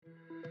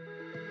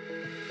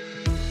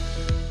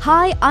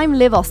Hi, I'm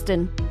Liv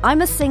Austin. I'm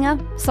a singer,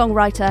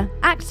 songwriter,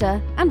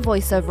 actor, and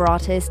voiceover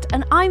artist,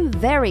 and I'm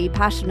very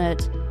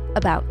passionate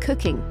about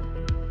cooking.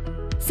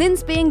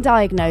 Since being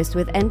diagnosed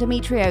with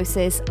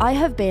endometriosis, I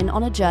have been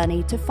on a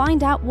journey to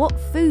find out what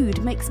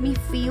food makes me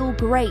feel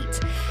great.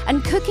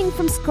 And cooking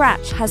from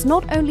scratch has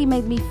not only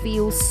made me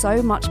feel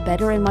so much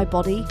better in my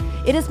body,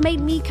 it has made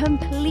me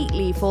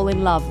completely fall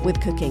in love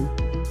with cooking.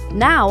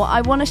 Now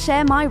I want to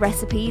share my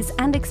recipes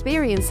and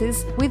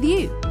experiences with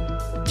you.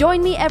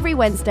 Join me every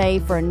Wednesday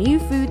for a new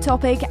food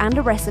topic and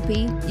a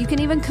recipe. You can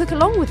even cook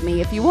along with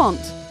me if you want.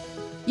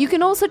 You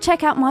can also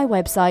check out my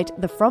website,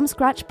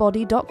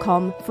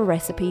 thefromscratchbody.com, for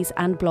recipes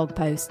and blog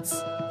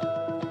posts.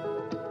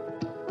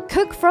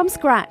 Cook from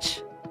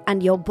scratch,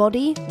 and your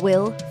body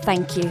will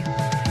thank you.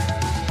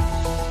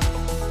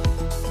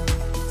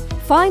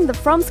 Find the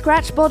From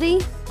Scratch Body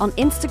on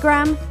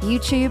Instagram,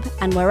 YouTube,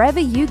 and wherever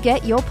you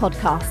get your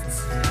podcasts.